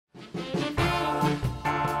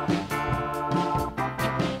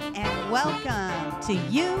Welcome to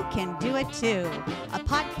You Can Do It Too, a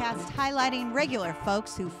podcast highlighting regular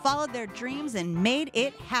folks who followed their dreams and made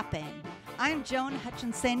it happen. I'm Joan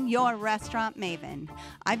Hutchinson, your restaurant maven.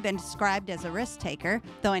 I've been described as a risk taker,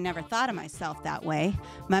 though I never thought of myself that way.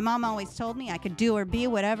 My mom always told me I could do or be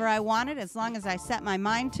whatever I wanted as long as I set my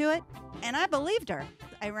mind to it, and I believed her.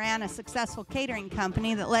 I ran a successful catering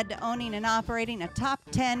company that led to owning and operating a top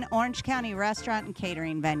 10 Orange County restaurant and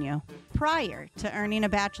catering venue, prior to earning a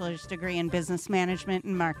bachelor's degree in business management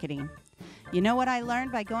and marketing. You know what I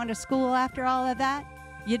learned by going to school after all of that?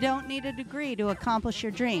 You don't need a degree to accomplish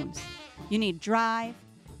your dreams. You need drive,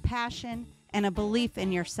 passion, and a belief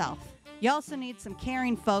in yourself. You also need some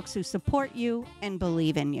caring folks who support you and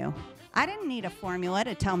believe in you. I didn't need a formula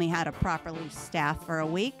to tell me how to properly staff for a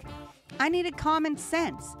week. I needed common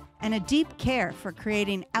sense and a deep care for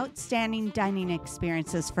creating outstanding dining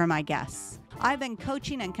experiences for my guests. I've been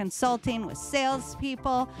coaching and consulting with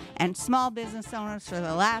salespeople and small business owners for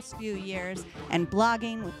the last few years and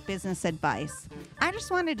blogging with business advice. I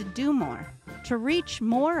just wanted to do more, to reach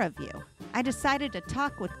more of you. I decided to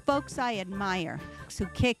talk with folks I admire, who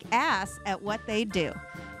kick ass at what they do,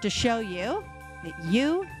 to show you that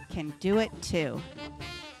you can do it too.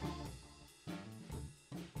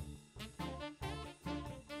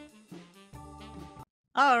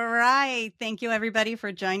 All right. Thank you, everybody,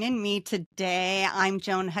 for joining me today. I'm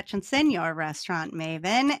Joan Hutchinson, your restaurant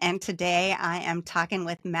maven, and today I am talking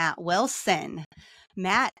with Matt Wilson.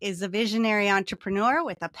 Matt is a visionary entrepreneur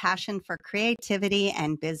with a passion for creativity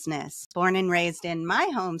and business. Born and raised in my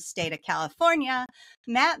home state of California,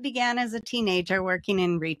 Matt began as a teenager working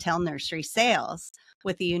in retail nursery sales.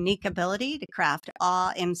 With a unique ability to craft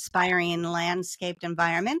awe-inspiring landscaped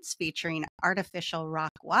environments featuring artificial rock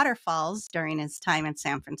waterfalls during his time in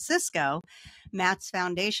San Francisco, Matt's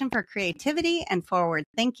foundation for creativity and forward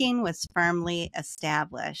thinking was firmly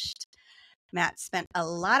established. Matt spent a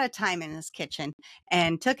lot of time in his kitchen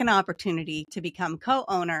and took an opportunity to become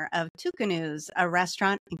co-owner of Tucanu's, a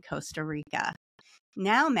restaurant in Costa Rica.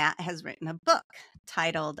 Now Matt has written a book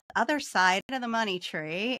titled Other Side of the Money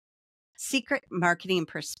Tree: Secret Marketing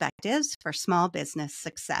Perspectives for Small Business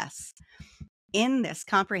Success. In this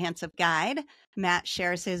comprehensive guide, Matt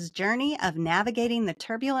shares his journey of navigating the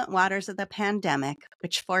turbulent waters of the pandemic,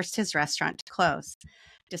 which forced his restaurant to close.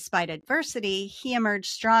 Despite adversity, he emerged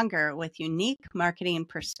stronger with unique marketing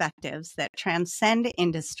perspectives that transcend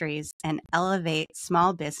industries and elevate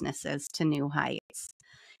small businesses to new heights.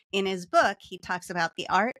 In his book, he talks about the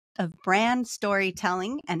art of brand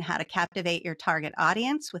storytelling and how to captivate your target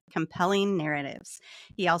audience with compelling narratives.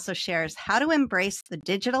 He also shares how to embrace the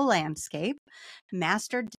digital landscape,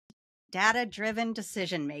 master data-driven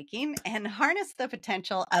decision-making, and harness the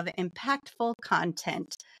potential of impactful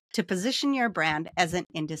content to position your brand as an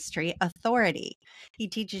industry authority. He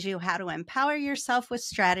teaches you how to empower yourself with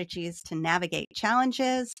strategies to navigate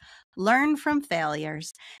challenges, learn from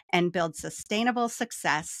failures, and build sustainable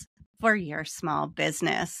success for your small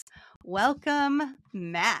business. Welcome,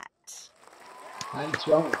 Matt. Hi,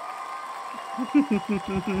 Joan.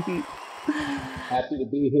 Happy to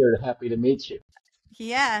be here. Happy to meet you.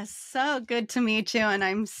 Yes, so good to meet you. And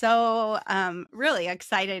I'm so really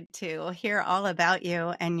excited to hear all about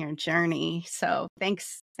you and your journey. So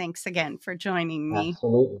thanks again for joining me.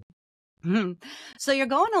 Absolutely. So you're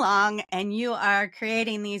going along and you are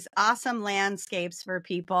creating these awesome landscapes for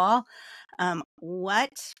people.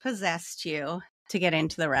 What possessed you to get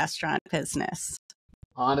into the restaurant business?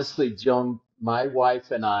 Honestly, Joan, my wife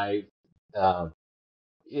and I,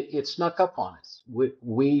 it snuck up on us.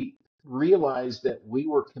 We realized that we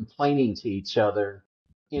were complaining to each other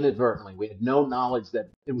inadvertently. We had no knowledge that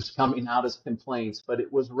it was coming out as complaints, but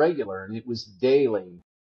it was regular and it was daily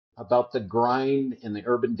about the grind and the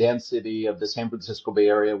urban density of the San Francisco Bay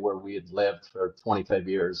Area where we had lived for 25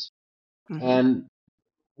 years. Mm-hmm. And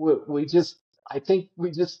I think we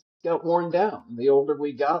just got worn down. The older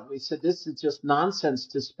we got, we said, this is just nonsense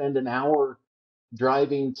to spend an hour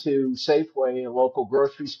driving to Safeway, a local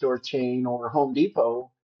grocery store chain, or Home Depot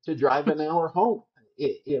to drive an hour home.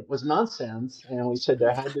 It was nonsense. And we said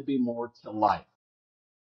there had to be more to life.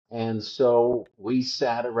 And so we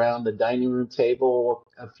sat around the dining room table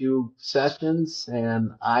a few sessions,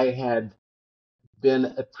 and I had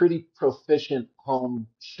been a pretty proficient home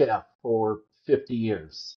chef for 50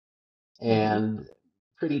 years and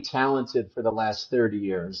pretty talented for the last 30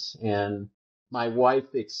 years. And my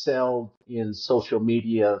wife excelled in social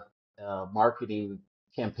media marketing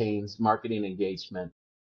campaigns, marketing engagement.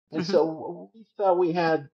 And so we thought we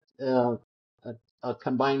had a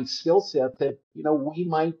combined skill set that, we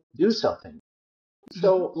might do something. Mhm.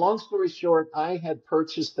 So, long story short, I had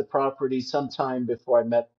purchased the property sometime before I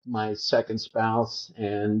met my second spouse,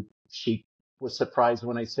 and she was surprised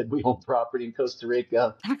when I said we own property in Costa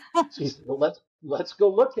Rica. She said, "Well, let's go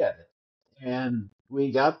look at it." And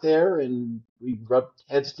we got there and we rubbed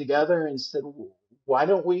heads together and said, "Why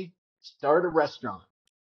don't we start a restaurant?"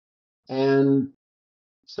 And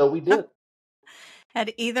so we did.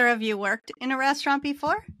 Had either of you worked in a restaurant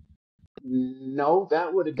before? No,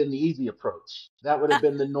 that would have been the easy approach. That would have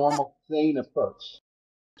been the normal, sane approach.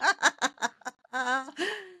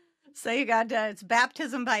 So you got it's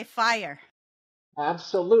baptism by fire.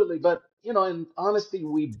 Absolutely. But, in honesty,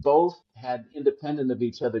 we both had, independent of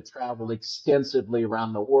each other, traveled extensively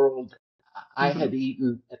around the world. I Hmm. had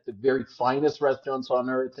eaten at the very finest restaurants on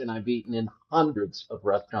earth, and I've eaten in hundreds of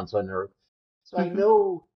restaurants on earth. So I Hmm.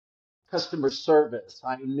 know customer service.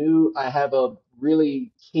 I knew I have a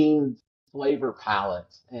really keen flavor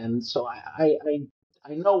palate. And so I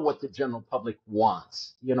know what the general public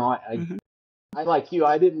wants. Hmm. I like you,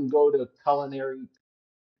 I didn't go to culinary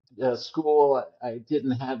school. I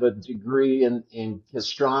didn't have a degree in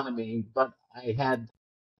gastronomy, but I had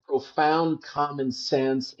profound common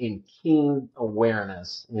sense and keen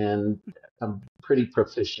awareness, and I'm pretty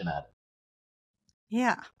proficient at it.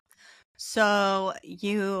 Yeah. So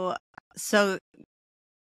so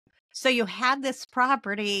so you had this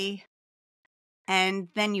property and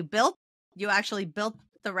then you actually built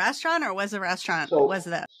the restaurant, or was So,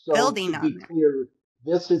 the so to building be on there? clear,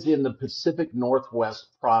 this is in the Pacific Northwest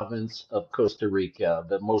province of Costa Rica,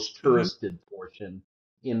 the most Hmm. touristed portion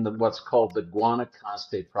in the what's called the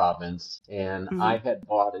Guanacaste province, and Hmm. I had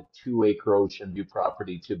bought a 2-acre ocean view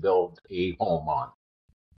property to build a home on.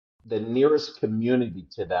 The nearest community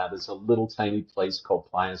to that is a little tiny place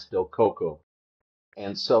called Playas del Coco.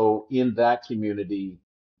 And so in that community,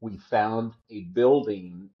 we found a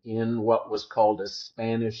building in what was called a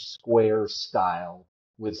Spanish Square style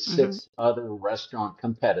with Hmm. 6 other restaurant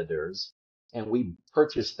competitors. And we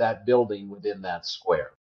purchased that building within that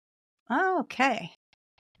square. Oh, okay.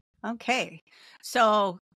 Okay.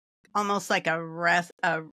 So almost like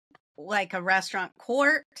like a restaurant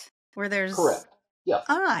court where there's Correct. Yep.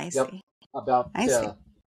 I Yep. see. About I see.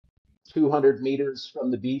 200 meters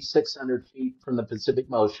from the beach, 600 feet from the Pacific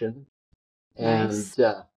Ocean. Nice.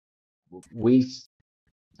 And we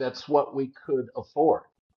that's what we could afford.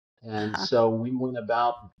 And Uh-huh. so we went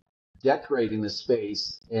about decorating the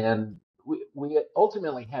space, and we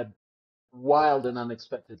ultimately had wild and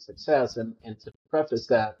unexpected success. And to preface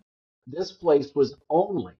that, this place was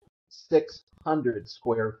only 600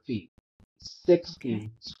 square feet, Okay.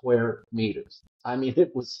 60 square meters. I mean,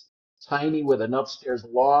 it was tiny with an upstairs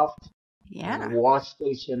loft and a Yeah. wash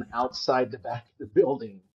station outside the back of the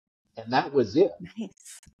building. And that was it.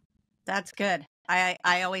 Nice. That's good.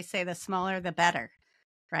 I always say the smaller the better,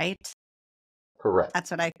 right? Correct.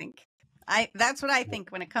 That's what I think. I That's what I think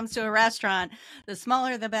when it comes to a restaurant. The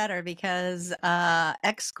smaller the better, because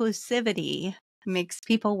exclusivity makes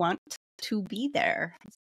people want to be there.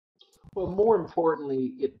 Well, more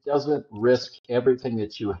importantly, it doesn't risk everything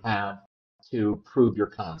that you have to prove your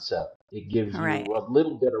concept. It gives All right. you a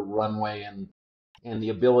little bit of runway and the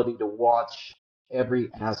ability to watch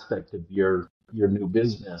every aspect of your new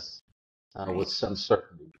business with Right. some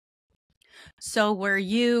certainty. So were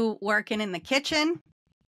you working in the kitchen?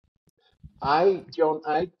 Joan,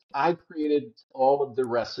 I created all of the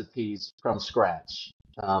recipes from scratch,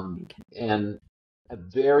 Okay. and a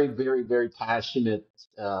very, very, very passionate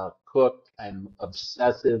cook. I'm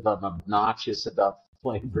obsessive. I'm obnoxious about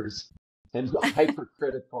flavors and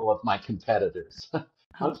hypercritical of my competitors. Okay.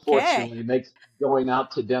 Unfortunately, it makes going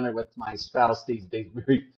out to dinner with my spouse these days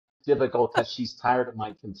very difficult because she's tired of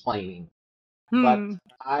my complaining. But Hmm.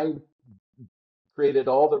 I created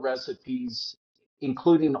all the recipes,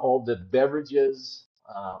 including all the beverages,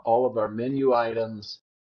 all of our menu items.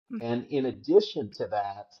 And in addition to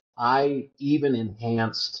that, I even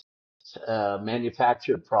enhanced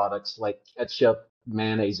manufactured products like ketchup,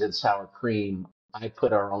 mayonnaise, and sour cream. I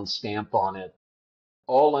put our own stamp on it,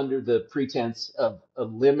 all under the pretense of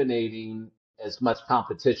eliminating as much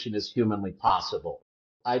competition as humanly possible.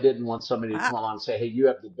 I didn't want somebody to Wow. come along and say, "Hey, you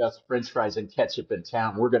have the best French fries and ketchup in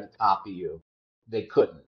town. We're going to copy you." They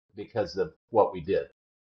couldn't because of what we did.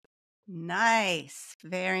 Nice.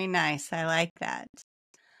 Very nice. I like that.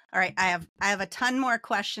 All right, I have a ton more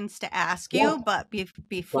questions to ask Yeah, you, but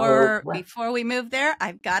fire away. before we move there,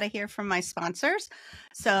 I've got to hear from my sponsors.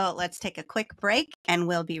 So let's take a quick break and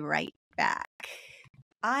we'll be right back.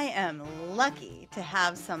 I am lucky to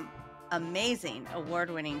have some amazing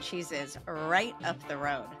award-winning cheeses right up the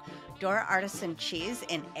road. Door Artisan Cheese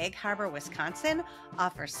in Egg Harbor, Wisconsin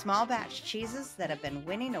offers small batch cheeses that have been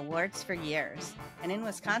winning awards for years. And in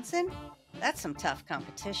Wisconsin, that's some tough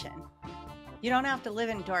competition. You don't have to live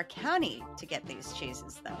in Door County to get these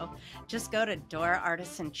cheeses, though. Just go to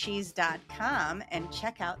doorartisancheese.com and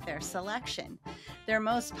check out their selection. Their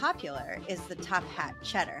most popular is the Top Hat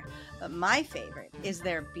Cheddar, but my favorite is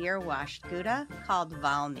their beer-washed Gouda called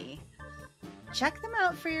Valmy. Check them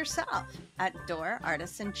out for yourself at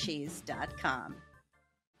doorartisancheese.com.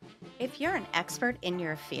 If you're an expert in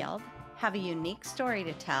your field, have a unique story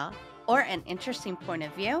to tell, or an interesting point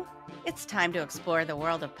of view, it's time to explore the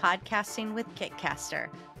world of podcasting with Kitcaster,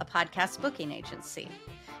 a podcast booking agency.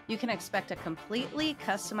 You can expect a completely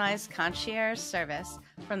customized concierge service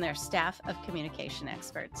from their staff of communication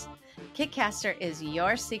experts. Kitcaster is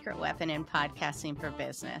your secret weapon in podcasting for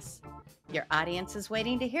business. Your audience is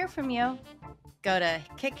waiting to hear from you. Go to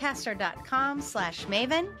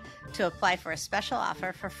kitcaster.com/maven to apply for a special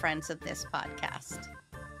offer for friends of this podcast.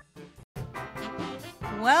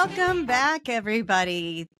 Welcome back,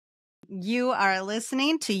 everybody. You are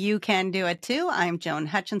listening to You Can Do It Too. I'm Joan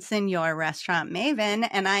Hutchinson, your restaurant maven,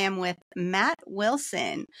 and I am with Matt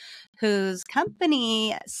Wilson, whose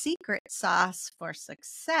company Secret Sauce for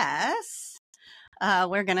Success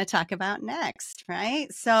we're going to talk about next, right?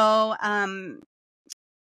 So I'm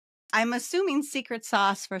assuming Secret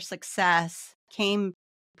Sauce for Success came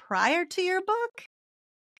prior to your book,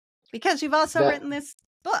 because you've also That written this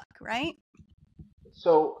book, right?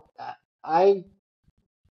 so I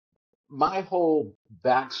my whole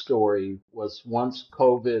backstory was once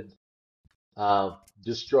COVID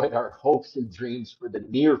destroyed our hopes and dreams for the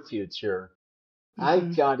near future. I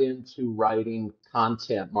Mm-hmm. got into writing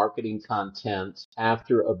content, marketing content,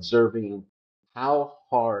 after observing how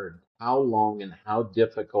hard, how long, and how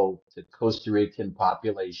difficult the Costa Rican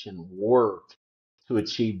population worked to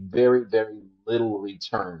achieve very, very little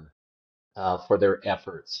return for their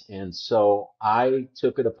efforts. And so I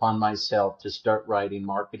took it upon myself to start writing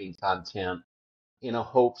marketing content in a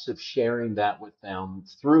hopes of sharing that with them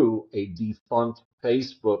through a defunct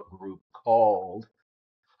Facebook group called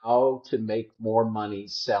How to Make More Money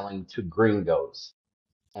Selling to Gringos.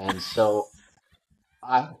 And so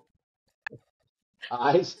I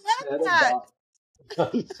I set Matt! about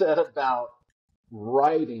I set about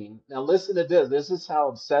writing. Now listen to this. This is how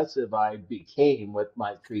obsessive I became with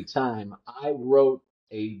my free time. I wrote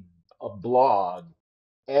a blog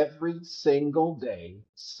every single day,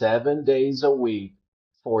 7 days a week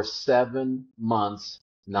for 7 months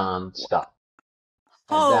nonstop.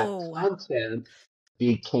 And that Oh, content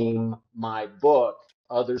became my book,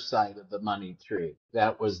 Other Side of the Money Tree.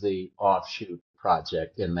 That was the offshoot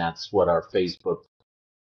project, and that's what our Facebook,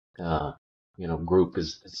 uh, group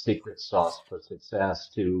is, the Secret Sauce for Success,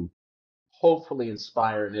 to hopefully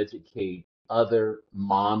inspire and educate other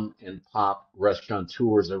mom and pop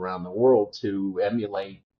restaurateurs around the world to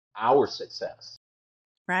emulate our success.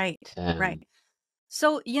 right, right. And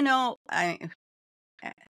So,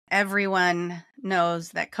 everyone knows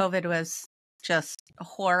that COVID was just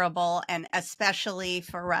horrible, and especially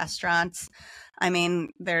for restaurants. I mean,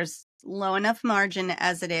 there's low enough margin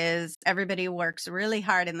as it is. Everybody works really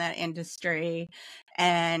hard in that industry,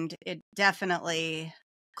 and it definitely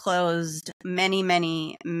closed many,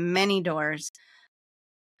 many, many doors.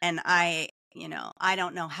 And I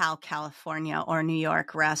don't know how California or New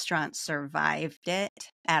York restaurants survived it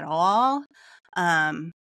at all.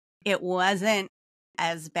 Um, it wasn't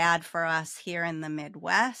as bad for us here in the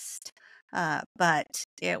Midwest, but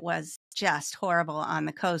it was just horrible on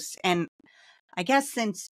the coast. And I guess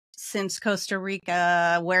since Costa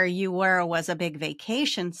Rica, where you were, was a big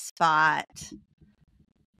vacation spot,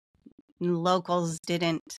 locals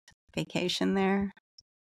didn't vacation there.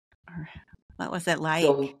 Or what was it like?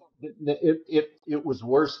 so it was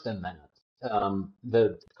worse than that.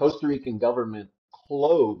 The Costa Rican government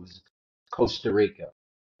closed Costa Rica.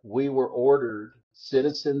 We were ordered,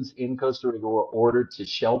 citizens in Costa Rica were ordered to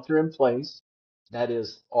shelter in place. That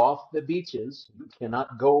is off the beaches. You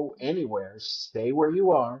cannot go anywhere. Stay where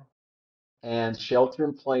you are and shelter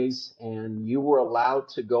in place. And you were allowed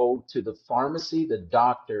to go to the pharmacy, the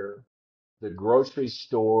doctor, the grocery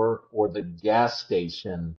store, or the gas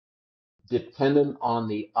station, dependent on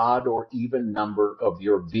the odd or even number of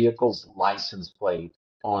your vehicle's license plate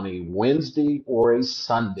on a Wednesday or a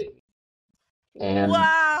Sunday. And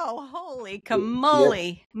Wow, holy it, camole.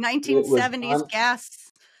 it was 1970s gas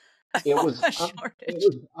it was it shortage.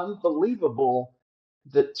 was unbelievable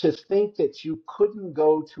that to think that you couldn't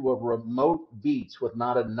go to a remote beach with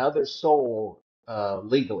not another soul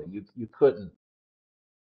legally. You couldn't.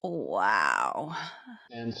 Wow.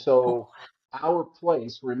 And Oh, so our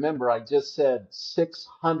place, remember, I just said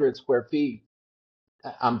 600 square feet.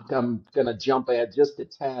 I'm going to jump ahead just a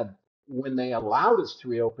tad. When they allowed us to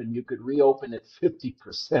reopen, you could reopen at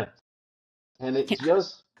 50%. And it yeah,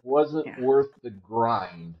 just wasn't yeah. worth the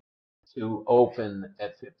grind to open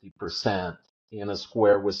at 50% in a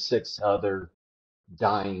square with six other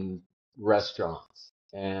dying restaurants.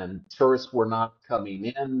 And tourists were not coming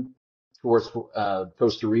in. Tourists,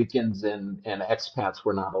 Costa Ricans and expats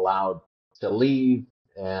were not allowed to leave.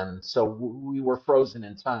 And so we were frozen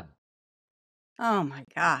in time. Oh my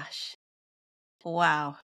gosh.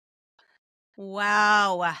 Wow.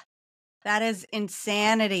 Wow. That is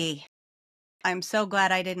insanity. I'm so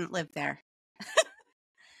glad I didn't live there.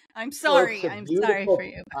 I'm Well, it's sorry. a I'm sorry for beautiful.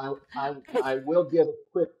 you. I will give a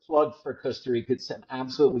quick plug for Costa Rica. It's an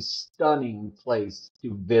absolutely stunning place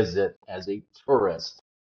to visit as a tourist.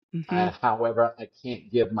 Hmm. However, I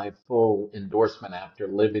can't give my full endorsement after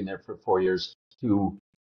living there for 4 years to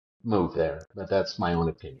move there, but that's my own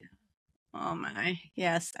opinion. Oh my.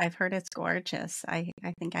 Yes, I've heard it's gorgeous. I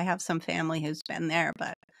think I have some family who's been there,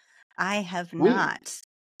 but I have We not.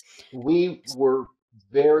 we were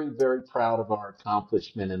very, very proud of our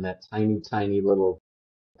accomplishment in that tiny, tiny little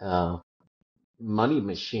uh, money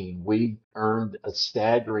machine. We earned a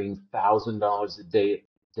staggering $1,000 a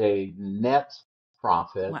day net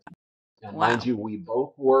profit. Wow. And mind Wow. you, we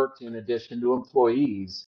both worked in addition to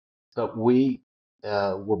employees, but we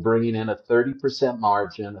were bringing in a 30%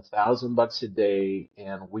 margin, $1,000 a day,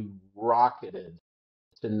 and we rocketed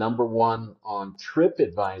to number one on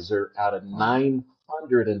TripAdvisor out of Wow.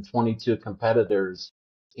 922 competitors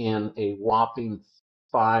in a whopping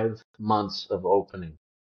 5 months of opening.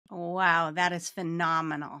 Wow, that is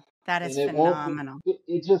phenomenal. That And is it won't be, phenomenal.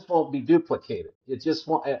 it just won't be duplicated. It just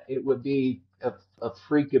won't, it would be a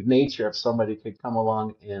freak of nature if somebody could come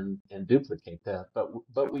along and duplicate that.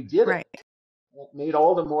 But we did it. Right. It made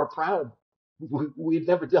all the more proud. We'd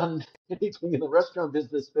never done anything in the restaurant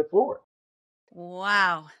business before.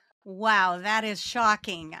 Wow. Wow, that is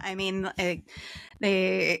shocking. I mean,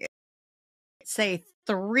 they say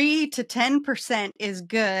 3 to 10% is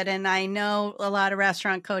good. And I know a lot of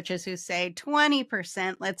restaurant coaches who say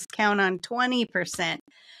 20%, let's count on 20%.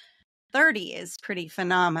 30 is pretty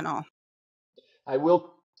phenomenal. I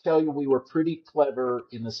will tell you, we were pretty clever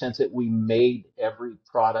in the sense that we made every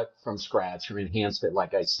product from scratch or enhanced it,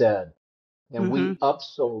 like I said. And Mm-hmm. we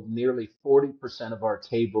upsold nearly 40% of our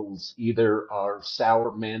tables, either our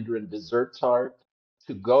sour mandarin dessert tart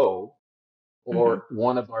to go, Mm-hmm. or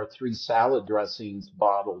one of our three salad dressings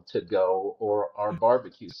bottled to go, or our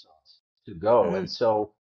barbecue sauce to go. Mm-hmm. And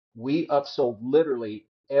so we upsold literally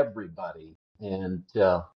everybody and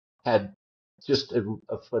had just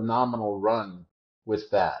a phenomenal run with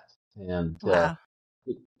that. And Wow.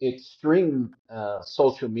 extreme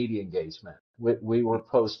social media engagement. We were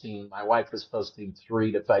posting, my wife was posting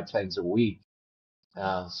 3 to 5 times a week,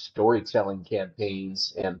 storytelling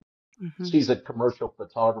campaigns, and Mm-hmm. she's a commercial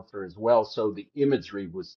photographer as well. So the imagery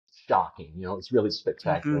was shocking. It's really Mm-hmm.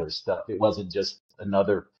 spectacular stuff. It wasn't just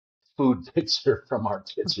another food picture from our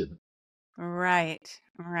kitchen. Right.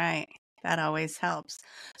 Right. That always helps.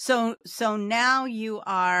 So now you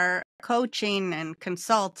are coaching and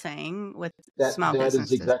consulting with small That is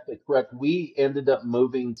businesses. exactly correct. We ended up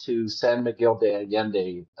moving to San Miguel de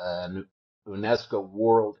Allende, an UNESCO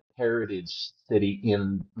World Heritage City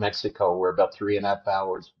in Mexico. We're about 3.5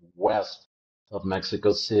 hours west of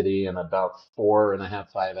Mexico City and about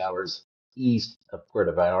 4.5, 5 hours east of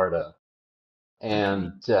Puerto Vallarta. Okay.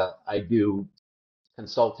 And I do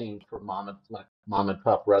consulting for mom and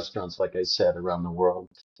pop restaurants, like I said, around the world,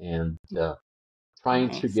 and trying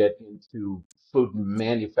to Nice. get into food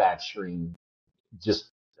manufacturing just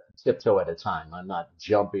tiptoe at a time. I'm not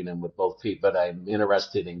jumping in with both feet, but I'm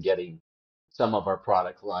interested in getting some of our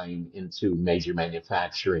product line into major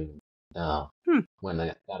manufacturing uh, Hmm. when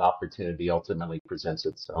that opportunity ultimately presents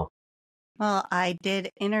itself. Well, I did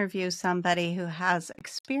interview somebody who has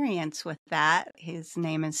experience with that. His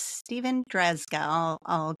name is Stephen Dresga.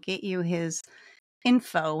 I'll get you his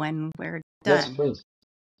info when we're Yes, done. please.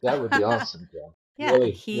 That would be awesome, Joe. Yeah,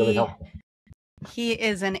 Really, really helpful. he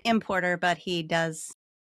is an importer, but he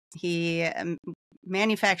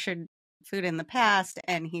manufactured food in the past,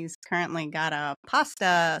 and he's currently got a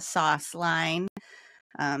pasta sauce line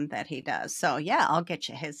that he does. So yeah, I'll get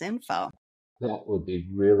you his info. That would be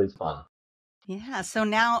really fun. Yeah. So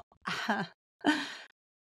now,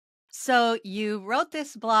 so you wrote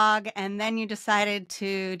this blog, and then you decided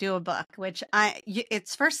to do a book, which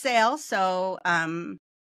it's for sale. So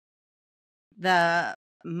the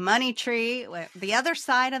Money Tree, the other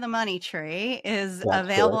side of the Money Tree is That's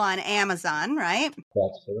available correct. on Amazon, right?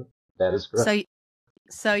 That's correct. That is correct.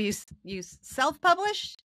 So, you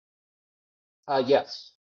self-published?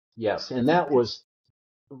 Yes, yes, and that Okay. was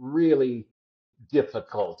really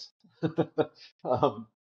difficult. um,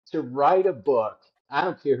 to write a book, I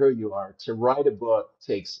don't care who you are, to write a book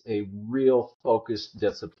takes a real focused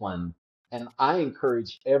discipline. And I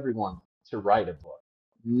encourage everyone to write a book,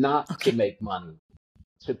 not to Okay. make money,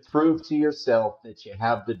 to prove to yourself that you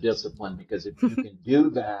have the discipline, because if you can do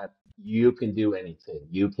that, you can do anything.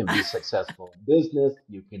 You can be successful in business.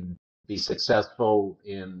 You can be successful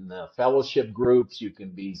in fellowship groups. You can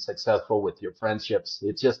be successful with your friendships.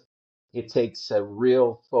 It takes a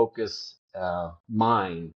real focus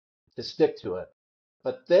mind to stick to it.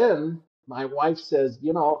 But then my wife says,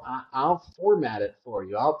 I'll format it for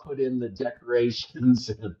you. I'll put in the decorations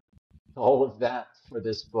and all of that for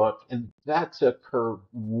this book. And that took her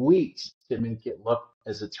weeks to make it look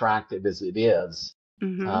as attractive as it is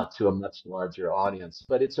Mm-hmm. to a much larger audience.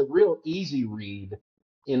 But it's a real easy read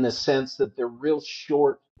in the sense that they're real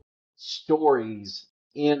short stories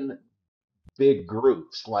in big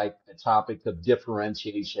groups, like the topic of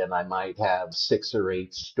differentiation. I might have 6 or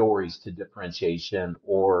 8 stories to differentiation,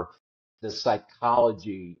 or the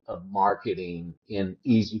psychology of marketing in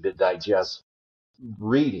easy to digest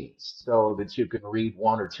readings, so that you can read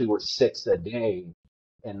 1 or 2 or 6 a day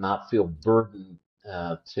and not feel burdened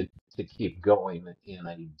to keep going in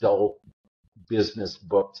a dull business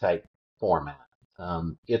book type format.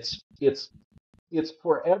 It's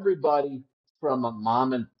for everybody from a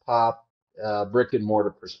mom and pop brick and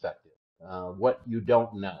mortar perspective. What you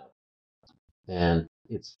don't know, and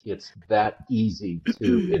it's that easy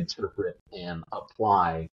to interpret and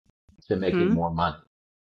apply to making Hmm. more money.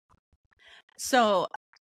 So,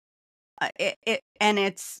 and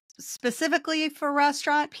it's specifically for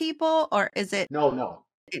restaurant people, or is it? No, no,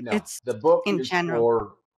 no. It's The book in is general.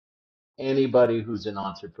 for anybody who's an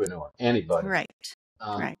entrepreneur, anybody. Right.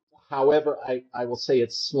 Um, Right. however, I will say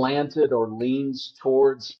it's slanted or leans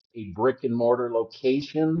towards a brick and mortar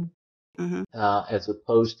location Mm-hmm. as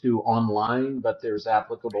opposed to online, but there's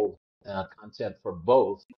applicable content for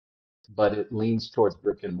both, but it leans towards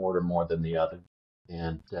brick and mortar more than the other.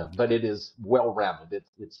 And but it is well rounded.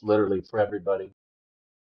 It's literally for everybody.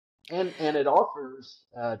 And it offers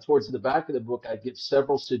towards the back of the book, I give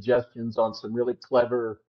several suggestions on some really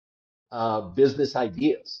clever business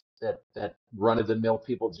ideas that run of the mill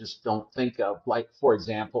people just don't think of. Like, for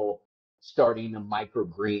example, starting a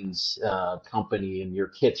microgreens company in your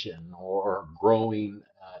kitchen, or growing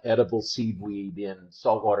edible seaweed in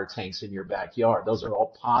saltwater tanks in your backyard. Those are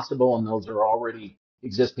all possible, and those are already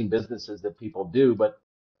existing businesses that people do, but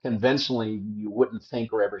conventionally you wouldn't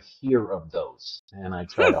think or ever hear of those. And I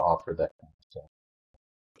try to offer that kind of stuff.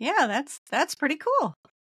 Yeah, that's pretty cool.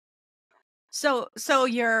 So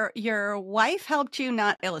your wife helped you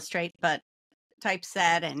not illustrate, but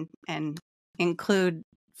typeset and include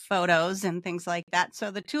photos and things like that. So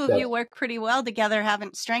the two of you That's work pretty well together,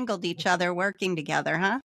 haven't strangled each other working together,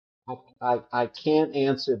 huh? I can't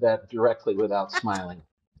answer that directly without smiling.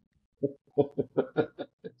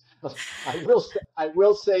 I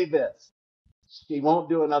will say this. She won't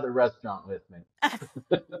do another restaurant with me.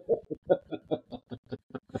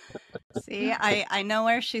 See, I know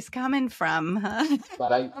where she's coming from. Huh?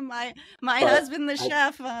 But I My but husband, the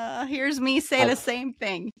chef, hears me say I the same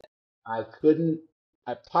thing. I couldn't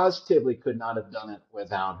I positively could not have done it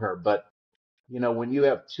without her. But when you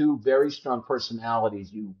have two very strong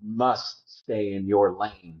personalities, you must stay in your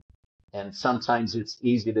lane. And sometimes it's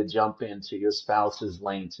easy to jump into your spouse's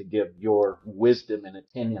lane to give your wisdom and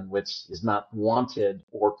opinion, which is not wanted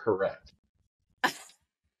or correct.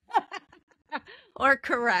 Or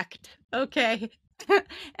correct. Okay.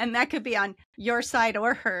 And that could be on your side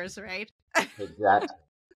or hers, right? Exactly.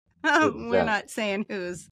 We're Exactly. not saying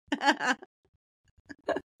whose.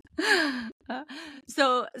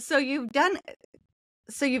 So you've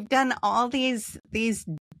done all these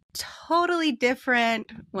totally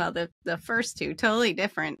different, well, the first two totally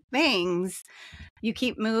different things. You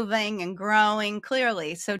keep moving and growing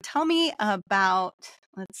clearly. So tell me about,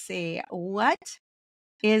 let's see, what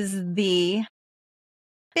is the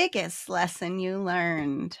biggest lesson you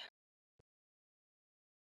learned?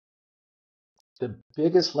 The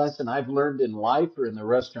biggest lesson I've learned in life or in the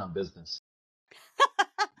restaurant business?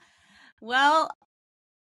 Well,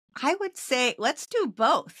 I would say let's do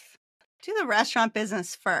both. Do the restaurant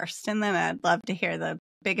business first, and then I'd love to hear the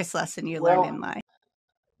biggest lesson you learned in Well, life.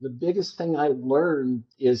 the biggest thing I learned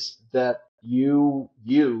is that you,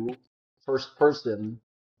 first person,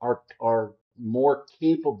 are more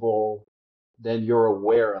capable than you're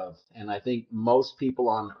aware of. And I think most people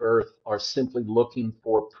on earth are simply looking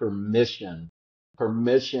for permission.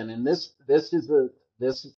 Permission. And this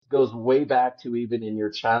goes way back to even in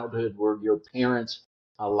your childhood where your parents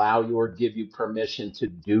allow you or give you permission to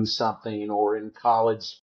do something, or in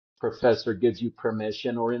college, professor gives you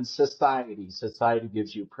permission, or in society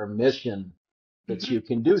gives you permission that Hmm. you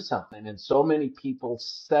can do something. And so many people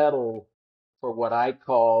settle for what I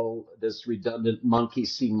call this redundant monkey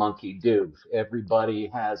see, monkey do. Everybody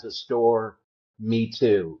has a store, me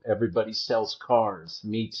too. Everybody sells cars,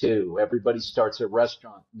 me too. Everybody starts a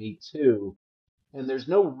restaurant, me too. And there's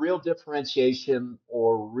no real differentiation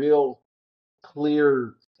or real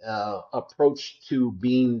clear approach to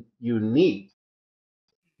being unique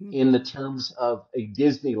in the terms of a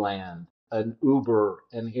Disneyland, an Uber,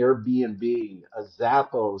 an Airbnb, a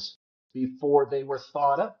Zappos, before they were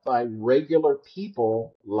thought up by regular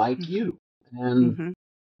people like Hmm. you. And Hmm.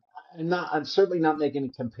 I'm certainly not making a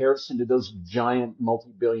comparison to those giant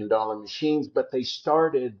multi-billion dollar machines, but they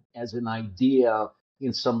started as an idea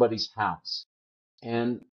in somebody's house.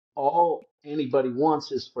 And all anybody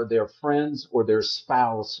wants is for their friends or their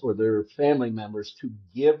spouse or their family members to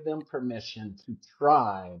give them permission to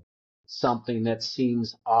try something that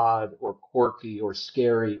seems odd or quirky or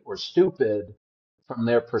scary or stupid from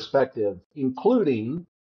their perspective, including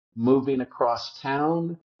moving across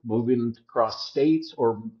town, moving across states,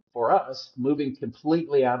 or for us, moving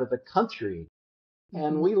completely out of the country.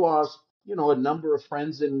 And Hmm. we lost, a number of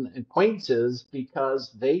friends and acquaintances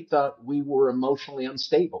because they thought we were emotionally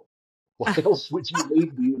unstable. Why else would you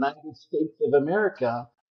leave the United States of America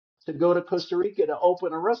to go to Costa Rica to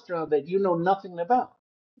open a restaurant that you know nothing about?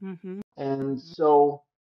 Hmm. And so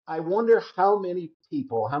I wonder how many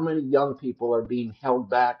people, how many young people are being held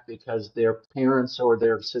back because their parents or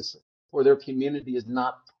their community is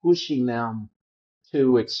not pushing them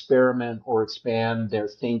to experiment or expand their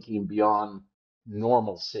thinking beyond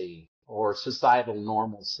normalcy or societal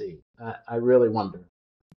normalcy. I really wonder.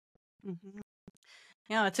 Hmm.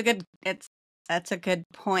 It's that's a good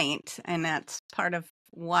point, and that's part of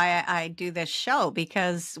why I do this show,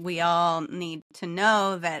 because we all need to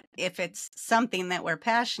know that if it's something that we're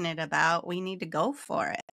passionate about, we need to go for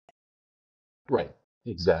it. Right.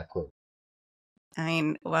 Exactly. I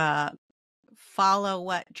mean, follow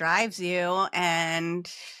what drives you,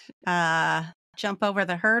 and uh, jump over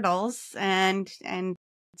the hurdles, and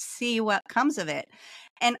see what comes of it.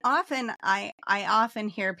 And often I often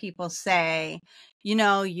hear people say,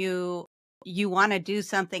 you want to do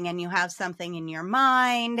something, and you have something in your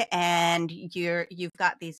mind, and you've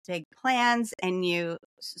got these big plans, and you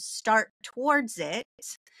start towards it,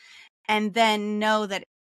 and then know that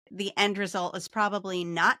the end result is probably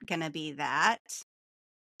not going to be that,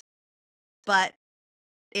 but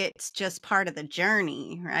it's just part of the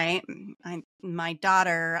journey, right? My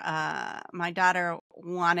daughter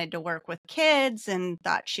wanted to work with kids and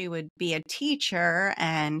thought she would be a teacher,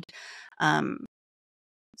 and um,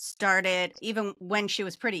 started, even when she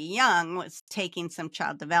was pretty young, was taking some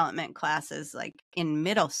child development classes, like in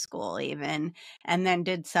middle school even, and then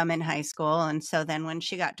did some in high school. And so then when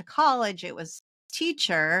she got to college, it was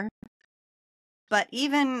teacher. But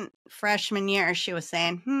even freshman year, she was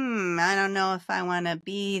saying, I don't know if I want to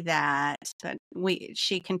be that. But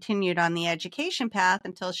she continued on the education path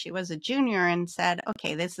until she was a junior and said,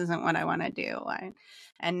 okay, this isn't what I want to do.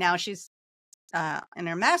 And now she's in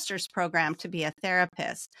her master's program to be a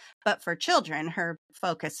therapist. But for children, her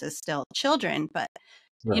focus is still children. But,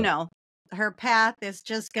 you Right. know, her path is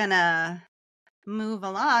just going to move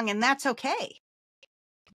along, and that's okay.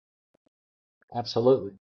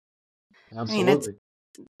 Absolutely. I mean, it's Absolutely.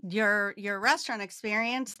 your restaurant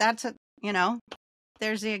experience. That's you know,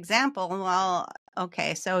 there's the example. Well,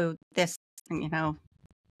 okay, so this, you know,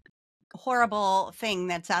 horrible thing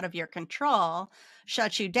that's out of your control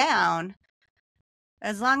shuts you down.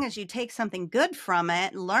 As long as you take something good from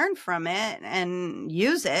it, learn from it, and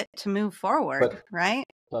use it to move forward, But right?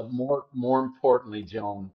 more importantly,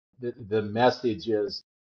 Joan, the message is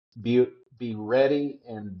be be ready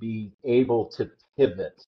and be able to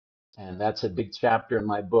pivot. And that's a big chapter in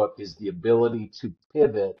my book, is the ability to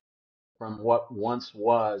pivot from what once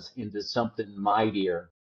was into something mightier.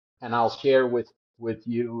 And I'll share with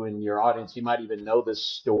you and your audience. You might even know this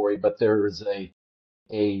story, but there is a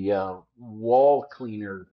wall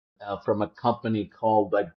cleaner from a company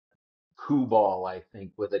called like Kubal, I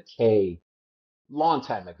think, with a K, long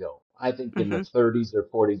time ago. I think in the Mm-hmm. 30s or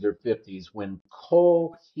 40s or 50s, when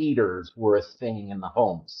coal heaters were a thing in the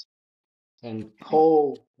homes, and Okay.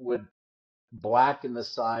 coal would blacken the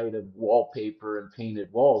side of wallpaper and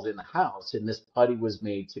painted walls in the house, and this putty was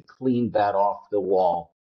made to clean that off the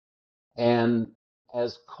wall. And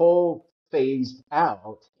as coal phased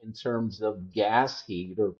out in terms of gas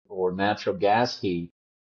heat or natural gas heat,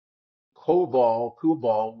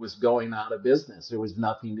 Kubal was going out of business. There was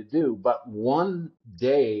nothing to do. But one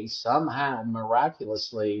day, somehow,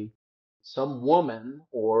 miraculously, some woman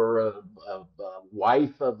or a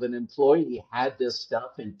wife of an employee had this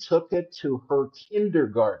stuff and took it to her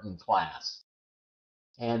kindergarten class.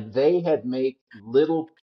 And they had made little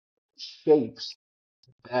shapes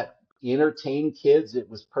that entertained kids. It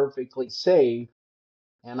was perfectly safe.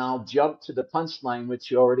 And I'll jump to the punchline,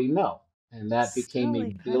 which you already know. And that became a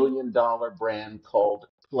Silly putty. $1 billion brand called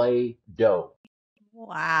Play Doh.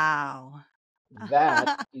 Wow.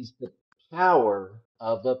 That is the power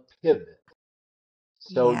of a pivot.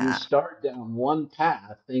 So you Yeah, start down one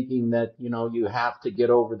path thinking that, you have to get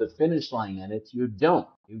over the finish line in it. You don't.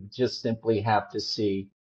 You just simply have to see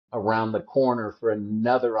around the corner for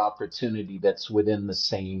another opportunity that's within the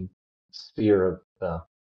same sphere of,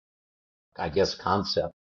 I guess,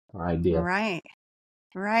 concept or idea. right,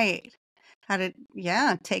 right. How to,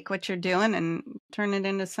 yeah, take what you're doing and turn it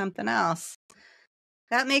into something else.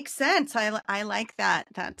 That makes sense. I like that.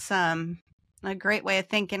 That's a great way of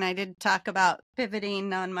thinking. I did talk about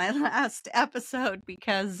pivoting on my last episode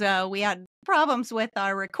because we had problems with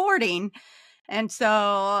our recording. And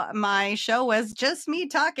so my show was just me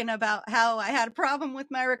talking about how I had a problem with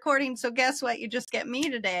my recording. So guess what? You just get me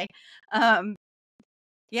today. Um,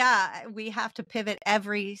 yeah, we have to pivot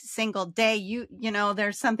every single day. You know,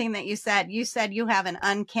 there's something that you said. You said you have an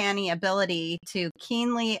uncanny ability to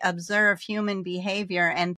keenly observe human behavior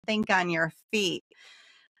and think on your feet.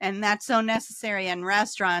 And that's so necessary in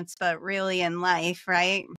restaurants, but really in life,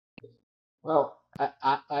 right? Well,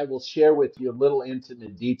 I will share with you a little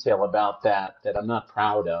intimate detail about that I'm not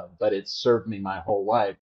proud of, but it's served me my whole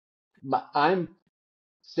life. I'm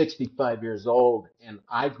 65 years old, and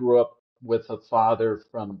I grew up with a father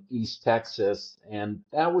from East Texas, and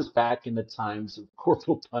that was back in the times of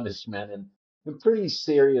corporal punishment and pretty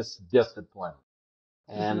serious discipline.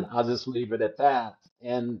 Hmm. And I'll just leave it at that.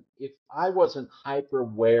 And if I wasn't hyper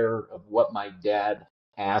aware of what my dad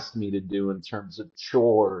asked me to do in terms of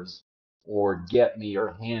chores or get me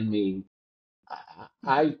or hand me, Hmm.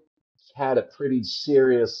 I had a pretty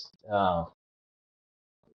serious,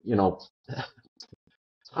 you know,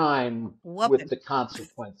 time with Whooping. the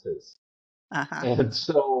consequences. Uh-huh. And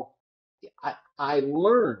so I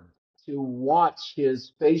learned to watch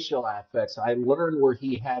his facial affects. I learned where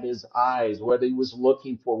he had his eyes, what he was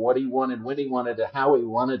looking for, what he wanted, when he wanted it, how he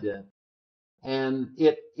wanted it. And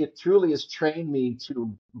it truly has trained me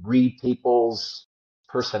to read people's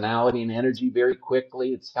personality and energy very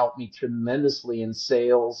quickly. It's helped me tremendously in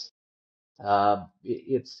sales.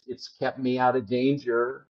 It's kept me out of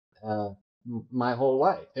danger my whole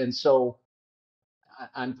life. And so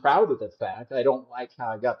I'm proud of the fact. I don't like how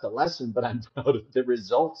I got the lesson, but I'm proud of the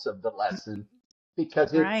results of the lesson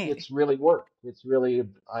because Right. it's really worked. It's really,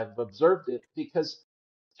 I've observed it because,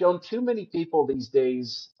 Joan, too many people these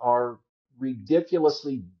days are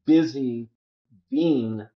ridiculously busy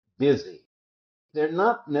being busy. They're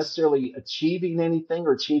not necessarily achieving anything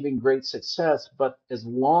or achieving great success, but as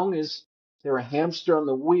long as they're a hamster on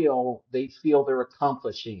the wheel, they feel they're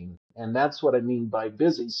accomplishing. And that's what I mean by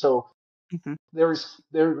busy. So Hmm. there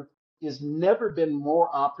is never been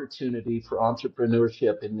more opportunity for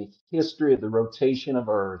entrepreneurship in the history of the rotation of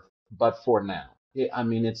Earth, but for now. I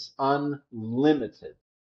mean, it's unlimited.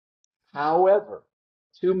 However,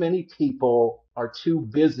 too many people are too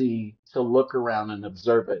busy to look around and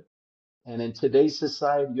observe it. And in today's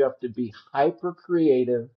society, you have to be hyper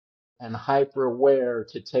creative and hyper aware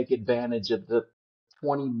to take advantage of the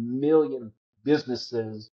 20 million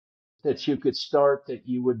businesses that you could start that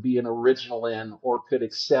you would be an original in or could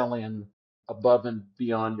excel in above and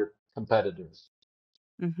beyond your competitors.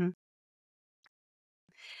 Hmm.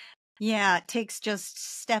 Yeah, it takes just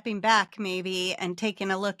stepping back maybe and taking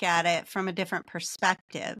a look at it from a different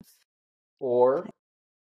perspective. Or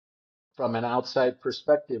from an outside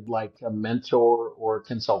perspective, like a mentor or a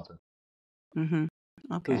consultant Hmm.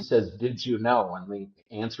 who Okay. says, "Did you know?" And the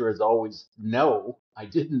answer is always no, I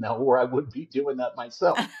didn't know, or I would be doing that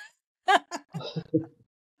myself.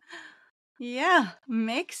 Yeah,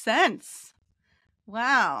 makes sense.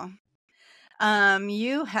 Wow.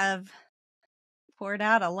 You have poured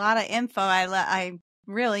out a lot of info. I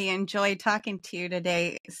really enjoyed talking to you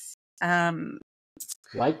today. Um,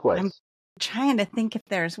 I'm Likewise. trying to think if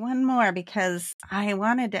there's one more because I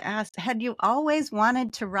wanted to ask, had you always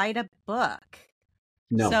wanted to write a book?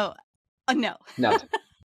 No, So, oh, no. no,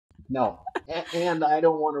 no. And I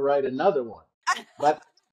don't want to write another one. But,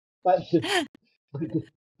 but,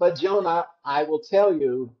 but Joan, I will tell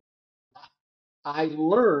you, I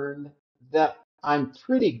learned that I'm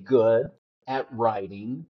pretty good at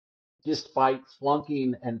writing, despite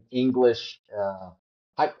flunking an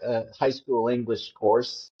high school English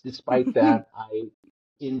course. Despite that, I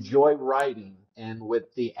enjoy writing, and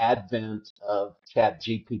with the advent of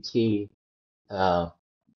ChatGPT, uh,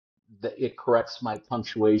 it corrects my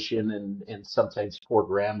punctuation and sometimes poor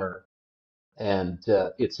grammar, and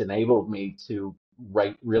it's enabled me to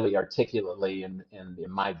write really articulately and in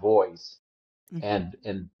my voice Mhm,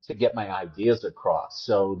 and to get my ideas across.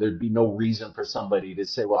 So there'd be no reason for somebody to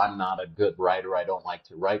say, well, I'm not a good writer, I don't like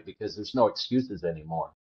to write, because there's no excuses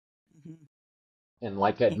anymore. mhm. And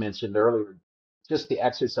like I'd mentioned earlier, just the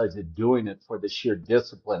exercise of doing it for the sheer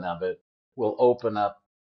discipline of it will open up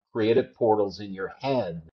creative portals in your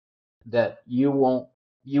head that you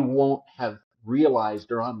won't have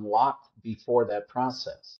realized or unlocked before that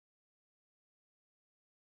process.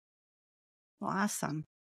 Awesome.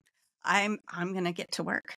 I'm gonna get to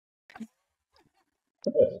work.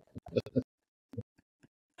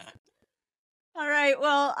 All right.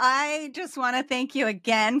 Well, I just want to thank you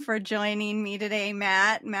again for joining me today,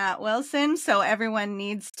 Matt Wilson. So everyone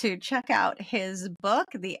needs to check out his book,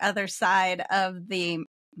 The Other Side of the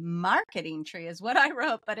Marketing Tree is what I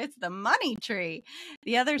wrote, but it's the money tree.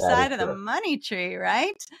 The other That is side of the correct. money tree,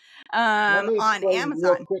 right? Let me On explain real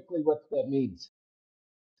Amazon. quickly what that means.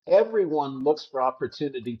 Everyone looks for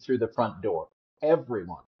opportunity through the front door.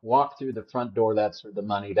 Everyone. Walk through the front door. That's where the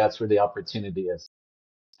money, that's where the opportunity is.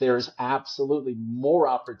 There's absolutely more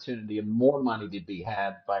opportunity and more money to be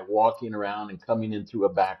had by walking around and coming in through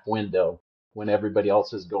a back window when everybody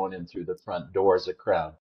else is going in through the front door as a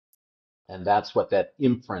crowd. And that's what that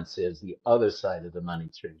inference is, the other side of the money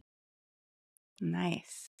tree.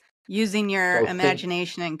 Nice. Using your So think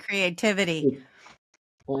imagination and creativity.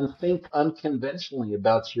 and think unconventionally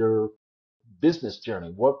about your business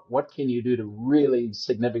journey. What can you do to really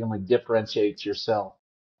significantly differentiate yourself,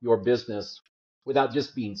 your business, without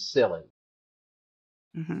just being silly?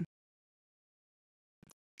 Mhm.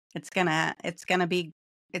 It's gonna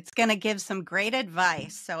give some great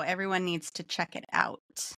advice. So everyone needs to check it out.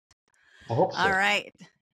 I hope All so. right.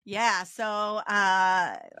 Yeah, so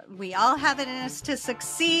we all have it in us to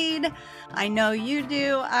succeed. I know you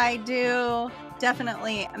do. I do.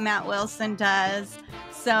 Definitely Matt Wilson does.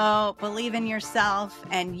 So believe in yourself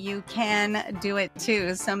and you can do it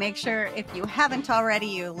too. So make sure if you haven't already,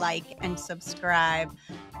 you like and subscribe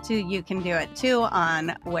to You Can Do It Too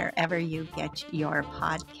on wherever you get your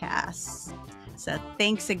podcasts. So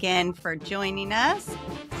thanks again for joining us.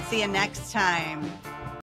 See you next time.